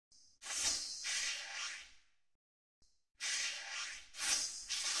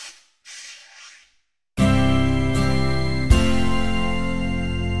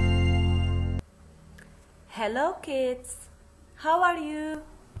Hello kids, how are you?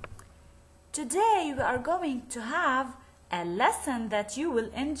 Today we are going to have a lesson that you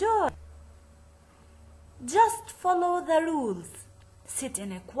will enjoy. Just follow the rules. Sit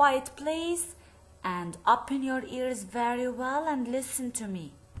in a quiet place and open your ears very well and listen to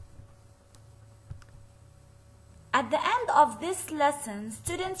me. At the end of this lesson,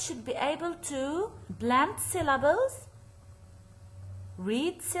 students should be able to blend syllables,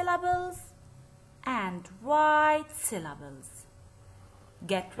 read syllables, and write syllables.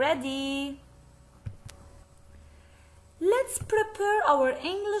 Get ready. Let's prepare our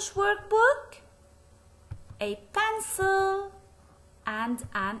English workbook, a pencil, and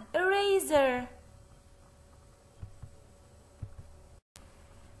an eraser.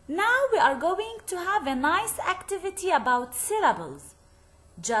 Now we are going to have a nice activity about syllables.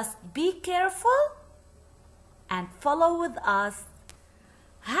 Just be careful and follow with us.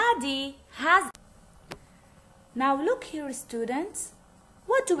 Hadi has... Now look here, students.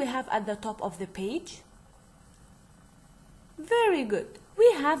 What do we have at the top of the page? Very good.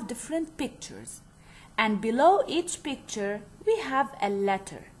 We have different pictures. And below each picture, we have a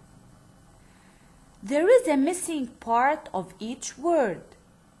letter. There is a missing part of each word.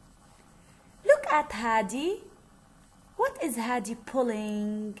 Look at Hadi. What is Hadi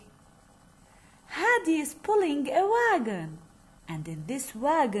pulling? Hadi is pulling a wagon. And in this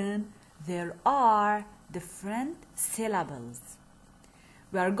wagon, there are different syllables.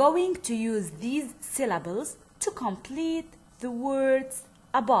 We are going to use these syllables to complete the words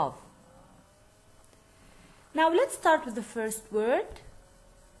above. Now let's start with the first word.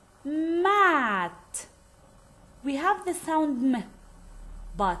 Mat. We have the sound M,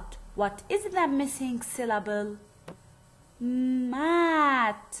 but what is the missing syllable?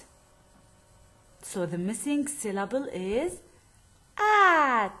 Mat. So the missing syllable is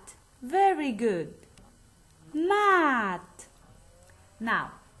at. Very good. Mat.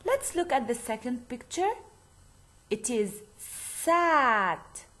 Now let's look at the second picture. It is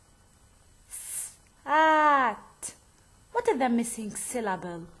sat. Sat. What is the missing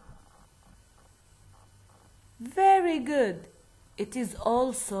syllable? Very good. It is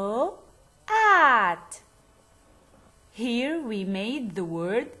also at. Here we made the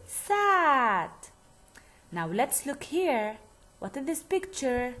word sat. Now let's look here. What is this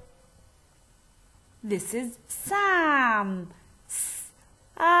picture? This is Sam.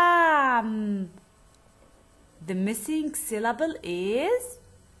 Sam. The missing syllable is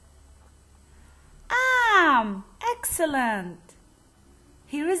am. Excellent.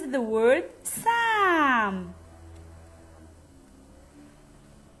 Here is the word Sam.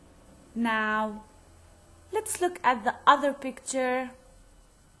 Now, let's look at the other picture.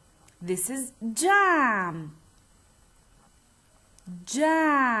 This is jam.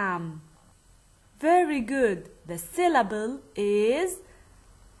 Jam. Very good. The syllable is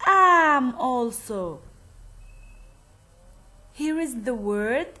am also. Here is the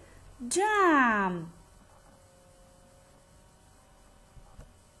word jam.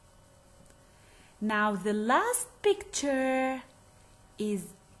 Now the last picture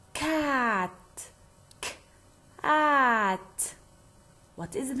is cat. Cat.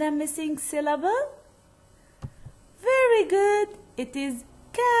 What is the missing syllable? Very good. It is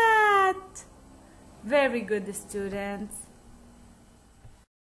cat. Very good, students.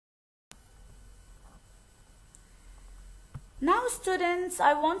 Now, students,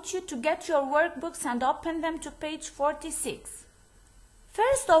 I want you to get your workbooks and open them to page 46.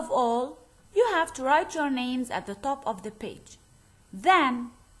 First of all, you have to write your names at the top of the page. Then,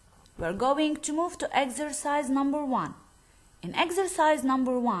 we're going to move to exercise number 1. In exercise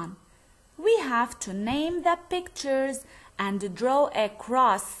number 1, we have to name the pictures and draw a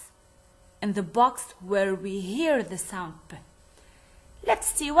cross in the box where we hear the sound P. Let's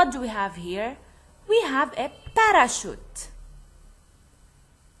see, what do we have here? We have a parachute.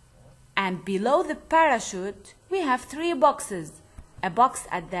 And below the parachute, we have 3 boxes. A box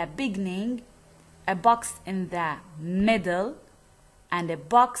at the beginning, a box in the middle, and a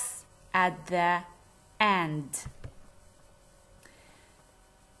box at the end.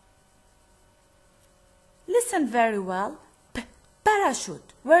 Listen very well. P, parachute.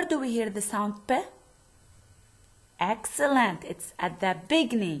 Where do we hear the sound P? Excellent. It's at the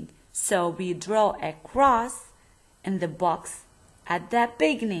beginning. So we draw a cross in the box at the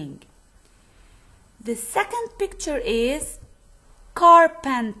beginning. The second picture is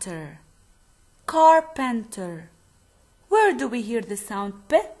carpenter. Carpenter. Where do we hear the sound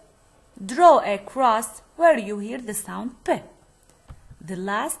P? Draw a cross where you hear the sound P. The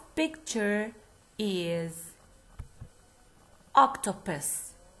last picture is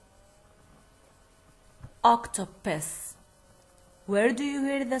octopus. octopus. Where do you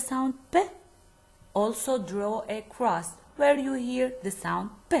hear the sound P? Also draw a cross where you hear the sound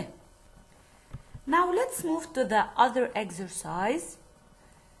P. Now let's move to the other exercise.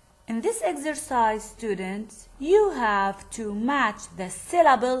 In this exercise, students, you have to match the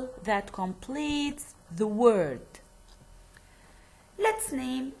syllable that completes the word. Let's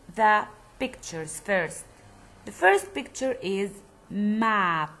name the pictures first. The first picture is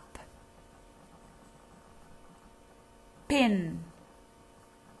map, pin,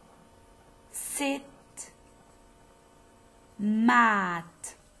 sit,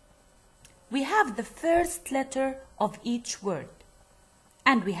 mat. We have the first letter of each word,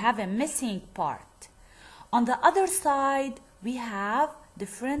 and we have a missing part. On the other side, we have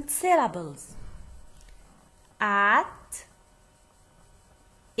different syllables. At,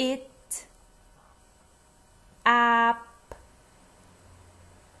 it, app,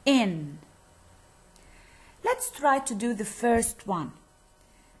 in. Let's try to do the first one.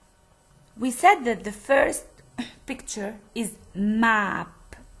 We said that the first picture is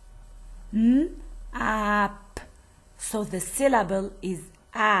map. App. So the syllable is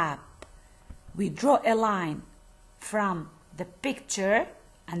app. We draw a line from the picture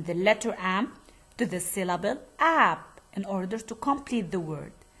and the letter M to the syllable app in order to complete the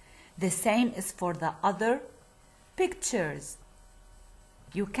word. The same is for the other pictures.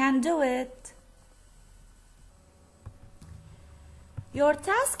 You can do it. Your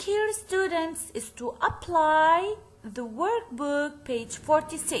task here, students, is to apply the workbook, page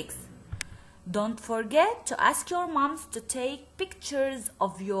 46. Don't forget to ask your moms to take pictures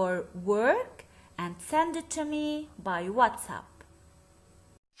of your work and send it to me by WhatsApp.